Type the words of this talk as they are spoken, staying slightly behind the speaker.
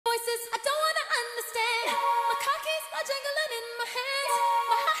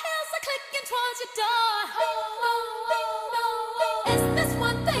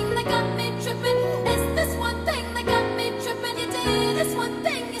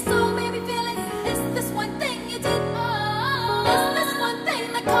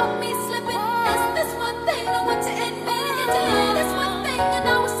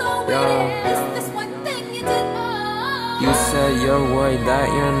like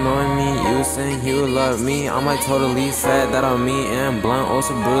that, you're annoying me. You saying you love me, I'm like totally sad that I'm me and blunt,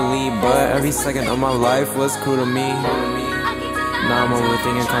 also brutally. But every second of my life was cool to me. Now I'm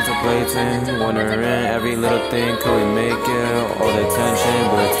overthinking, contemplating, wondering every little thing, could we make it? All the tension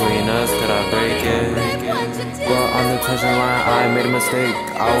between us, could I break it? But on the tension line, I made a mistake.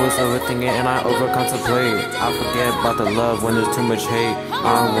 I was overthinking and I over-contemplate. I forget about the love when there's too much hate.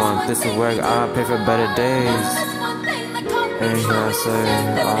 I want this to work, I pray for better days. And here I say,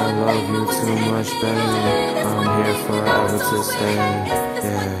 I love you too much, babe. I'm here forever to stay.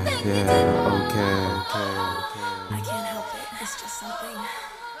 Yeah, okay.